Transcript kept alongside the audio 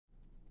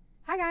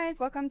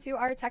guys, welcome to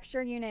our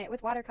texture unit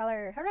with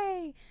watercolor.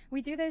 Hooray!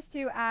 We do this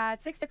to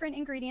add 6 different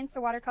ingredients to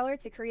watercolor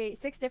to create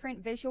 6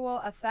 different visual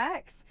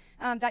effects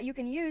that you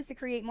can use to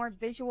create more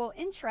visual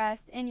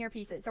interest in your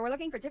pieces. So we're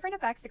looking for different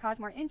effects to cause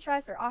more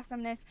interest or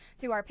awesomeness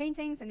to our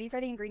paintings, and these are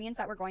the ingredients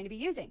that we're going to be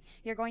using.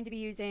 You're going to be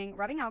using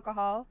rubbing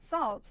alcohol,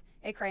 salt,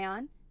 a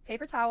crayon,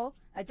 paper towel,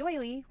 a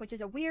doily, which is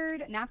a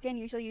weird napkin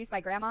usually used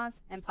by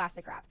grandmas, and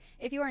plastic wrap.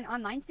 If you are an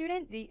online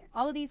student,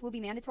 all of these will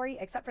be mandatory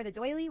except for the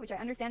doily, which I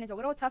understand is a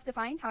little tough to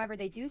find. However,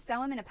 they do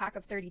sell them in a pack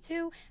of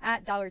 32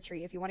 at Dollar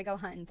Tree if you want to go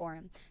hunting for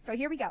them. So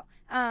here we go.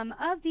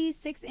 Of these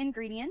 6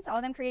 ingredients, all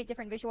of them create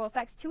different visual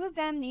effects. 2 of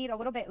them need a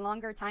little bit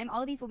longer time.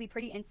 All of these will be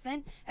pretty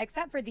instant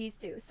except for these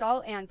 2,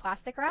 salt and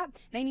plastic wrap.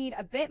 They need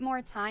a bit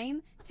more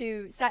time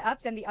to set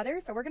up than the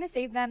others, so we're going to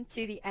save them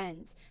to the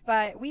end.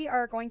 But we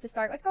are going to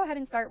start, let's go ahead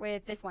and start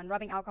with this one,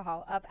 rubbing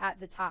alcohol, up at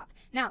the top.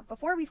 Now,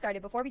 before we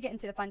get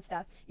into the fun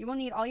stuff, you will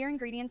need all your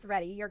ingredients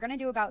ready. You're going to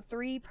do about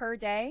 3 per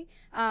day,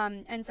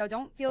 and so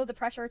don't feel the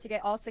pressure to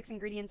get all 6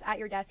 ingredients at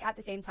your desk at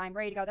the same time,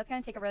 ready to go. That's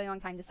going to take a really long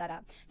time to set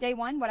up. Day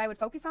 1, what I would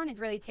focus on is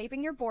really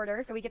taping your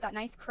border so we get that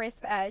nice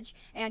crisp edge,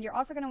 and you're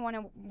also going to want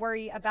to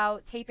worry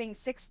about taping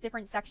 6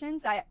 different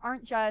sections that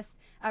aren't just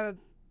a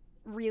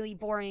really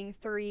boring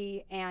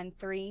 3 and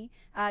 3.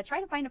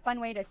 Try to find a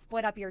fun way to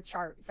split up your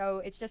chart so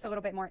it's just a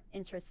little bit more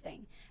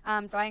interesting.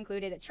 So I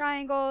included a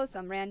triangle,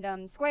 some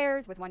random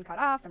squares with one cut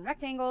off, some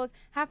rectangles.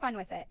 Have fun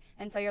with it.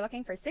 And so you're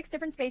looking for 6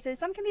 different spaces.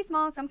 Some can be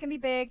small, some can be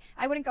big.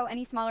 I wouldn't go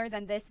any smaller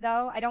than this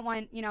though. I don't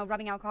want,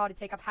 rubbing alcohol to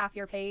take up half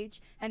your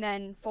page and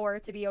then 4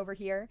 to be over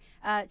here.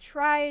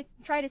 Try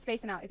to space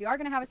them out. If you are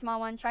going to have a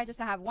small one, try just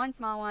to have 1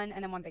 small one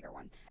and then 1 bigger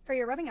one. For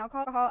your rubbing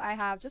alcohol, I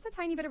have just a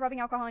tiny bit of rubbing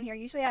alcohol in here.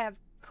 Usually I have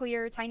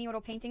clear tiny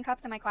little painting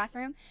cups in my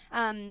classroom,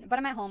 but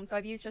I'm at home, so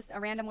I've used just a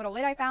random little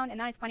lid I found, and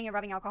that is plenty of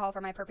rubbing alcohol for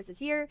my purposes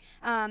here.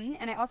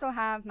 And I also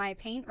have my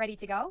paint ready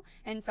to go,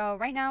 and so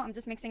right now I'm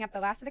just mixing up the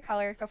last of the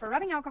color. So for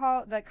rubbing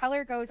alcohol, the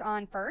color goes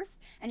on first,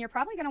 and you're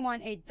probably going to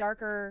want a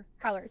darker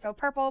color, so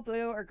purple,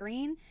 blue, or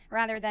green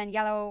rather than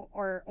yellow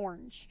or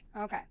orange.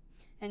 Okay.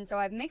 And so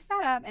I've mixed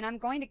that up, and I'm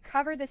going to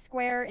cover the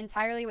square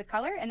entirely with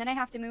color, and then I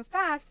have to move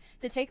fast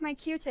to take my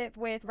Q-tip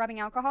with rubbing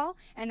alcohol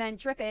and then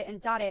drip it and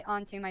dot it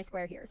onto my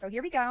square here. So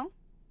here we go.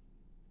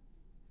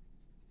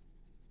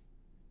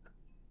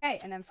 Okay,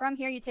 and then from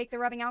here you take the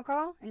rubbing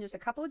alcohol and just a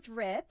couple of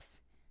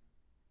drips.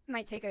 It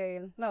might take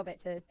a little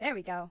bit to, there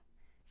we go.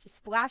 Just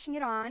splashing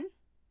it on.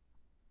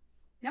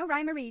 No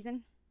rhyme or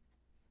reason.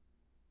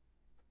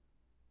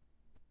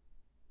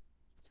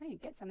 Trying to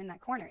get some in that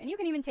corner. And you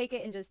can even take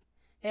it and just,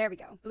 there we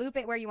go, bloop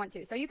it where you want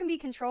to. So you can be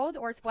controlled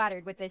or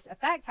splattered with this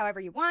effect however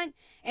you want,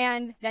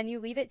 and then you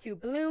leave it to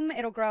bloom.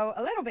 It'll grow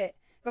a little bit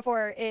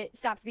before it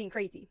stops being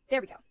crazy. There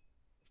we go.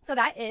 So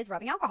that is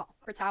rubbing alcohol.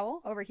 Paper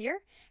towel over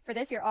here. For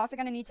this, you're also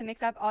going to need to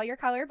mix up all your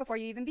color before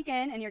you even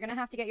begin, and you're going to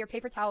have to get your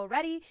paper towel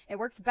ready. It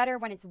works better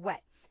when it's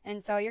wet.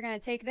 And so you're going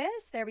to take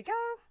this, there we go.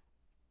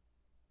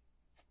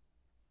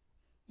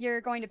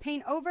 You're going to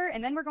paint over,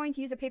 and then we're going to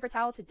use a paper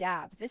towel to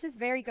dab. This is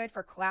very good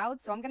for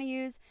clouds, so I'm going to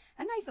use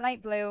a nice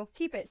light blue.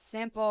 Keep it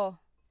simple.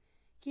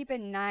 Keep it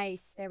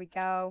nice. There we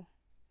go.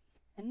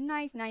 A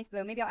nice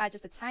blue. Maybe I'll add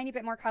just a tiny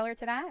bit more color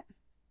to that.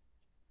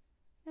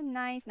 A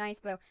nice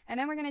blue. And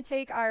then we're going to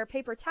take our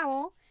paper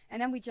towel,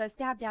 and then we just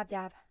dab, dab,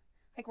 dab,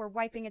 like we're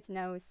wiping its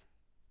nose.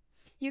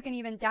 You can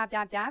even dab,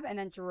 dab, dab, and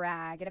then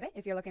drag it a bit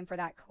if you're looking for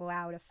that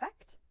cloud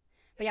effect.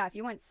 But yeah, if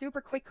you want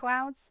super quick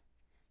clouds,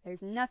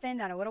 there's nothing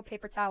that a little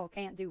paper towel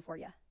can't do for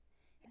you.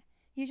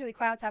 Usually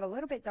clouds have a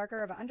little bit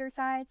darker of an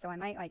underside, so I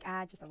might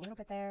add just a little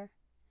bit there.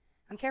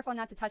 I'm careful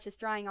not to touch this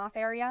drying off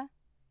area.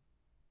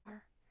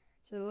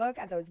 So look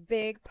at those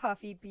big,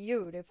 puffy,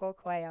 beautiful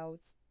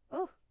clouds.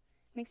 Oh,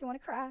 makes me want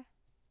to cry.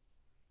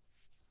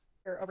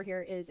 Over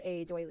here is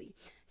a doily.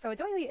 So a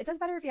doily, it does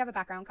better if you have a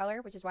background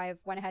color, which is why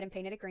I've went ahead and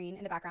painted it green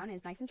in the background.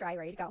 It's nice and dry,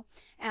 ready to go.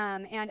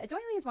 And a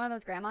doily is one of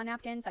those grandma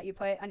napkins that you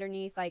put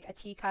underneath like a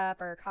teacup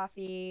or a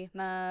coffee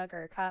mug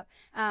or a cup.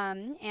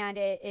 And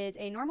it is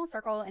a normal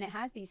circle, and it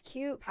has these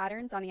cute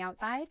patterns on the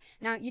outside.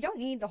 Now, you don't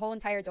need the whole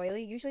entire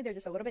doily. Usually they're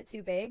just a little bit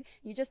too big.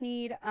 You just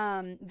need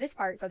this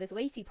part, so this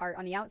lacy part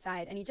on the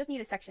outside, and you just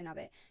need a section of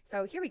it.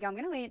 So here we go. I'm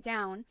going to lay it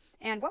down.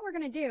 And what we're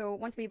going to do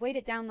once we've laid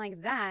it down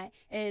like that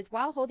is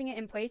while holding it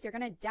in place, you're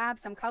going to dab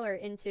some color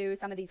into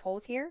some of these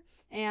holes here,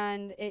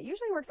 and it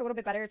usually works a little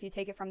bit better if you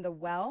take it from the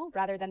well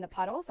rather than the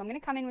puddle. So I'm going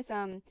to come in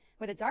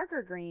with a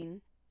darker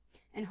green,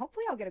 and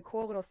hopefully I'll get a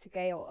cool little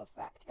scale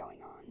effect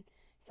going on.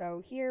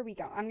 So here we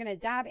go. I'm going to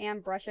dab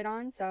and brush it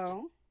on,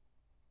 so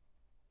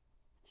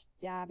just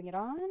dabbing it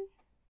on.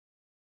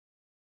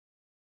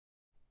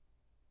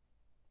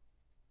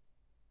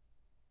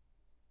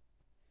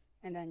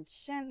 And then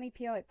gently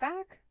peel it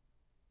back.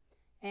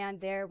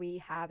 And there we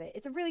have it.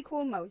 It's a really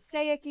cool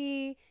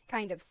mosaic-y,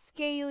 kind of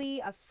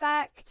scaly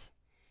effect.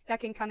 that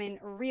can come in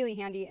really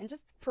handy and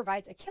just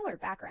provides a killer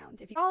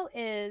background. If salt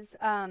is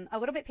a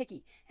little bit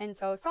picky, and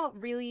so salt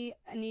really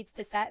needs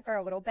to set for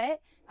a little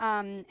bit,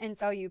 and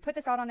so you put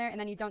the salt on there and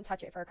then you don't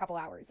touch it for a couple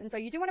hours. And so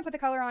you do want to put the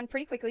color on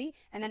pretty quickly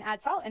and then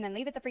add salt and then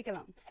leave it the freak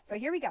alone. So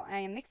here we go. I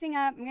am mixing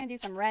up. I'm going to do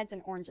some reds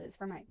and oranges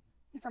for my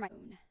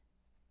own.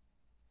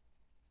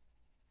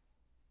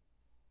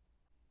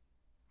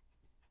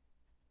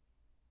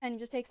 And you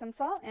just take some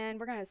salt and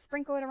we're going to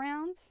sprinkle it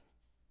around.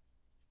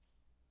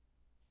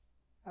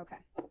 Okay,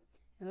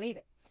 and leave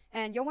it.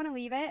 And you'll want to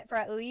leave it for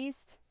at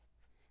least,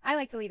 I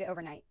like to leave it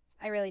overnight.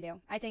 I really do.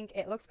 I think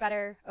it looks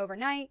better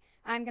overnight.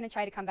 I'm going to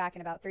try to come back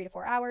in about 3 to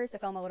 4 hours to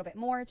film a little bit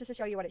more just to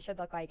show you what it should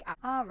look like.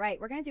 All right,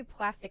 we're going to do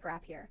plastic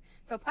wrap here.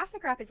 So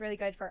plastic wrap is really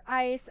good for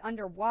ice,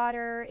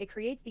 underwater. It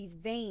creates these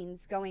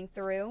veins going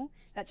through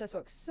that just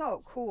looks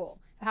so cool.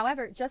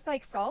 However, just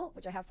like salt,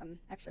 which I have some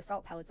extra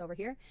salt pellets over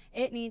here,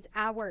 it needs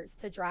hours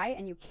to dry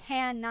and you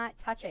cannot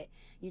touch it.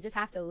 You just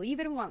have to leave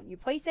it alone. You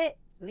place it,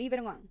 leave it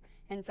alone.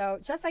 And so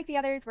just like the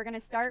others, we're going to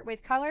start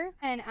with color,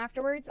 and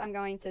afterwards I'm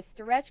going to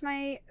stretch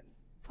my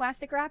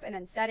plastic wrap and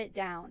then set it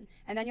down.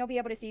 And then you'll be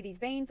able to see these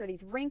veins or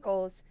these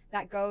wrinkles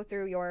that go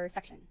through your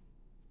section.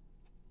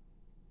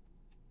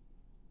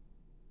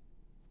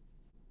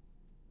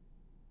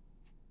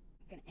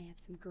 I'm going to add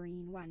some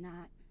green, why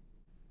not?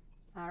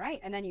 All right,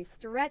 and then you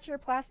stretch your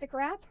plastic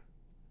wrap,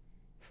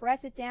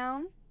 press it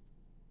down,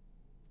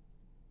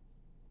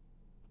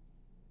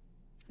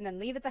 and then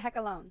leave it the heck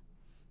alone.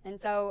 And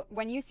so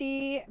when you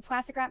see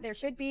plastic wrap, there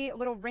should be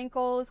little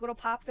wrinkles, little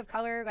pops of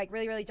color, like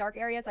really, really dark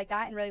areas like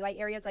that and really light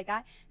areas like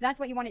that. That's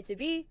what you want it to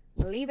be.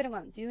 Leave it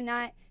alone. Do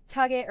not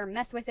tug it or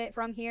mess with it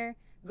from here.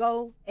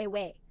 Go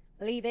away.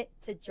 Leave it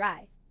to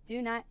dry.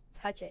 Do not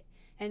touch it.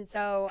 And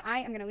so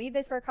I am going to leave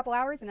this for a couple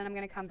hours and then I'm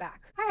going to come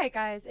back. All right,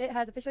 guys, it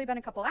has officially been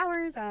a couple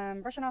hours.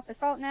 I'm brushing off the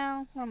salt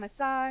now. A little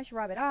massage,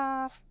 rub it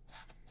off.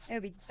 It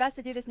would be best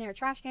to do this near a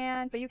trash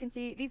can, but you can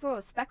see these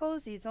little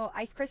speckles, these little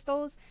ice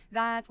crystals.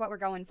 That's what we're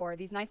going for.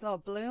 These nice little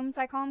blooms,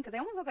 I call them, because they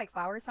almost look like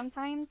flowers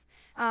sometimes.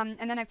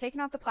 And then I've taken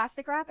off the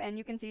plastic wrap, and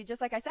you can see,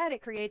 just like I said,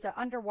 it creates an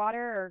underwater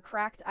or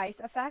cracked ice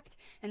effect.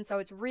 And so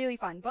it's really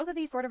fun. Both of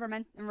these sort of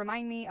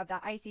remind me of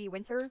that icy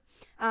winter.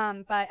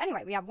 But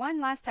anyway, we have one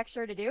last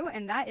texture to do,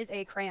 and that is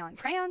a crayon.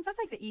 Crayons, that's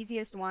like the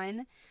easiest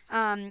one.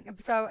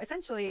 So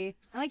essentially,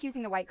 I like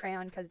using the white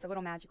crayon because it's a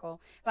little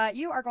magical. But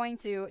you are going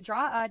to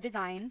draw a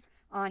design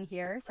on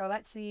here. So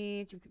let's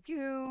see. I'll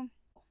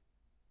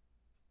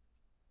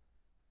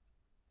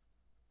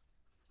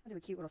do a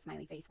cute little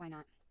smiley face. Why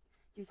not?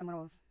 Do some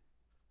little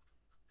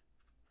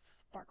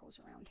sparkles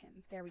around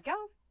him. There we go.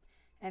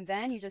 And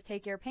then you just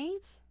take your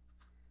paint.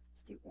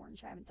 Let's do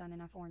orange. I haven't done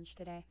enough orange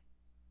today.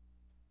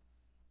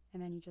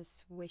 And then you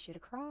just swish it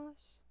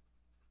across.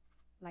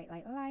 Light,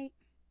 light, light.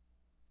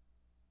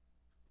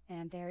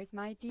 And there's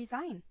my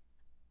design.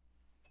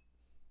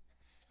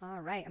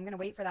 All right, I'm going to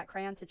wait for that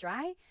crayon to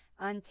dry,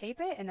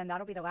 untape it, and then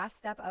that'll be the last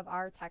step of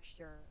our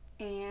texture.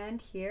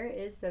 And here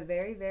is the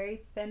very,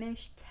 very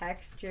finished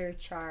texture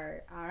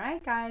chart. All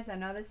right, guys, I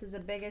know this is a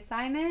big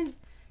assignment.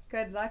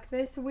 Good luck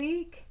this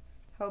week.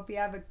 Hope you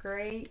have a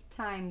great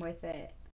time with it.